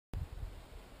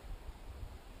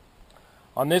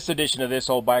On this edition of This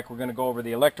Old Bike, we're going to go over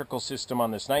the electrical system on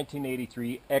this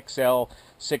 1983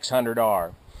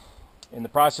 XL600R. In the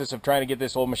process of trying to get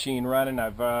this old machine running,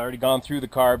 I've already gone through the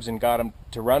carbs and got them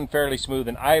to run fairly smooth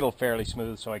and idle fairly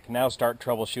smooth, so I can now start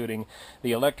troubleshooting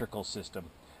the electrical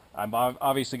system. I've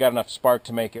obviously got enough spark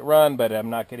to make it run, but I'm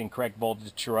not getting correct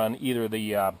voltage to run either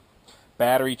the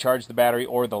battery, charge the battery,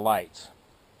 or the lights.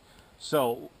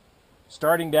 So,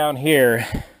 starting down here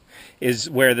is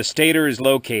where the stator is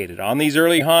located. On these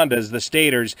early Hondas, the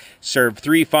stators serve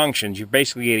three functions. You're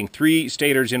basically getting three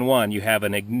stators in one. You have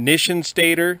an ignition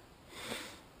stator,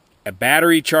 a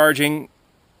battery charging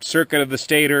circuit of the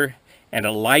stator, and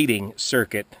a lighting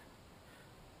circuit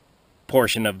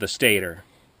portion of the stator.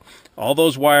 All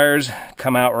those wires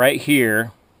come out right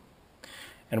here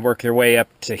and work their way up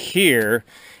to here,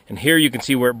 and here you can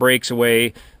see where it breaks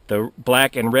away. The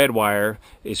black and red wire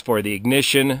is for the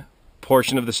ignition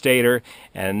portion of the stator,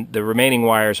 and the remaining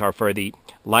wires are for the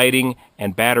lighting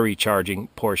and battery charging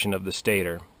portion of the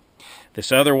stator.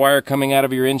 This other wire coming out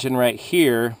of your engine right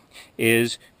here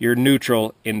is your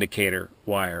neutral indicator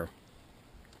wire.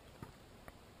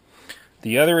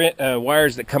 The other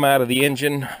wires that come out of the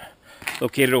engine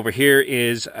located over here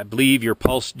is, I believe, your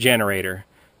pulse generator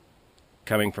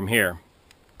coming from here.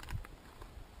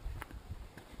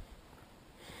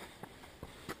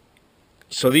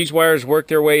 So these wires work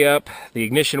their way up. The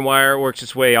ignition wire works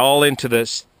its way all into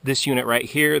this unit right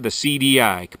here, the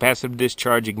CDI, capacitive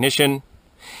discharge ignition.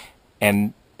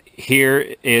 And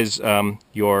here is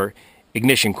your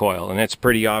ignition coil, and that's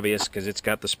pretty obvious because it's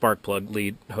got the spark plug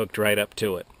lead hooked right up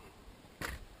to it.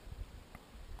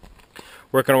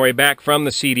 Working our way back from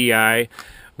the CDI,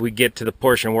 we get to the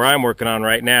portion where I'm working on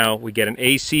right now. We get an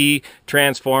AC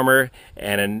transformer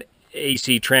and an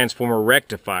AC transformer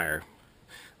rectifier.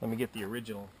 Let me get the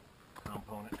original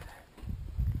component.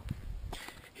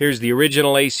 Here's the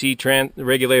original AC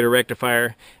regulator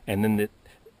rectifier, and then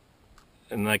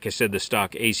like I said, the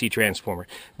stock AC transformer.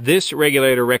 This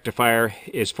regulator rectifier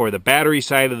is for the battery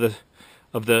side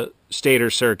of the stator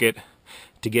circuit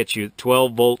to get you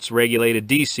 12 volts regulated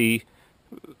DC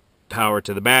power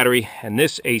to the battery, and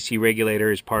this AC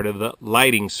regulator is part of the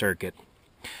lighting circuit.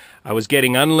 I was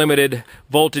getting unlimited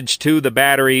voltage to the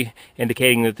battery,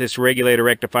 indicating that this regulator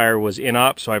rectifier was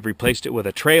in-op, so I've replaced it with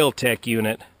a Trail Tech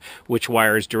unit, which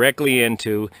wires directly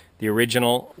into the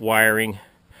original wiring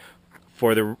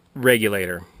for the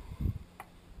regulator.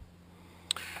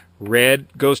 Red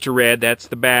goes to red, that's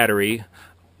the battery.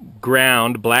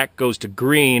 Ground, black goes to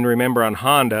green. Remember, on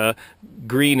Honda,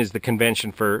 green is the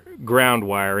convention for ground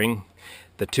wiring.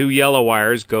 The two yellow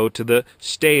wires go to the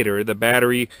stator, the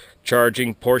battery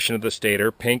charging portion of the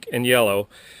stator, pink and yellow,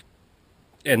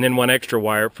 and then one extra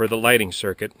wire for the lighting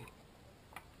circuit,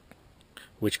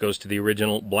 which goes to the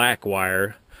original black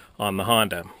wire on the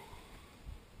Honda.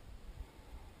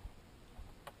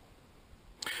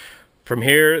 From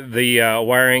here, the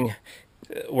wiring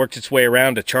works its way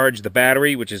around to charge the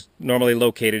battery, which is normally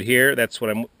located here. That's what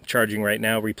I'm charging right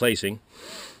now, replacing.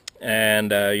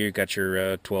 And you've got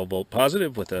your 12 volt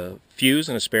positive with a fuse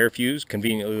and a spare fuse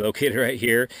conveniently located right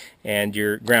here, and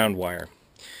your ground wire.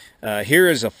 Here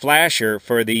is a flasher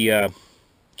for the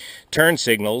turn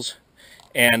signals,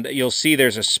 and you'll see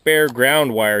there's a spare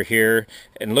ground wire here.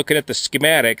 And looking at the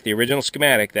schematic, the original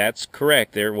schematic, that's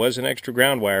correct. There was an extra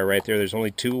ground wire right there. There's only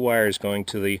two wires going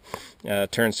to the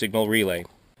turn signal relay.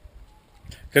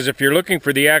 Because if you're looking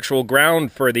for the actual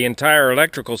ground for the entire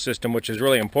electrical system, which is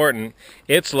really important,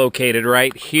 it's located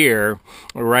right here,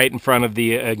 right in front of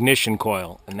the ignition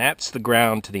coil. And that's the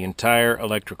ground to the entire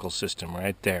electrical system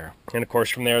right there. And of course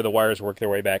from there the wires work their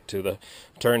way back to the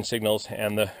turn signals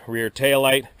and the rear tail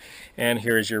light. And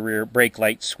here's your rear brake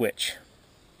light switch.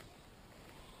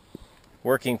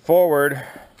 Working forward,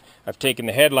 I've taken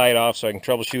the headlight off so I can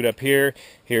troubleshoot up here.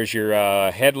 Here's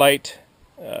your headlight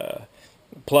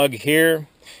plug here.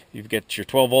 You've got your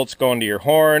 12 volts going to your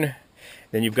horn.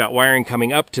 Then you've got wiring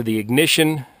coming up to the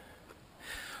ignition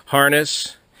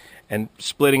harness and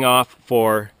splitting off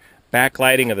for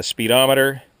backlighting of the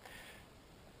speedometer,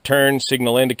 turn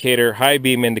signal indicator, high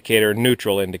beam indicator,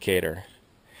 neutral indicator.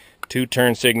 Two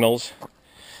turn signals,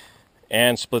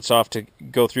 and splits off to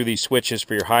go through these switches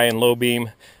for your high and low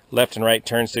beam, left and right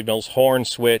turn signals, horn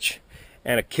switch,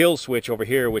 and a kill switch over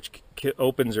here which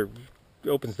opens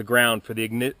the ground for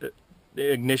the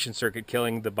ignition circuit,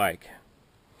 killing the bike.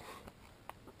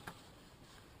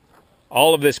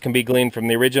 All of this can be gleaned from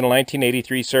the original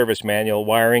 1983 service manual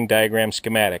wiring diagram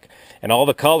schematic, and all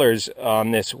the colors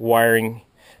on this wiring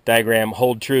diagram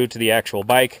hold true to the actual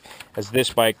bike, as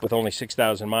this bike with only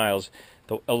 6,000 miles,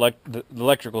 the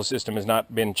electrical system has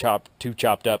not been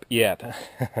chopped up yet.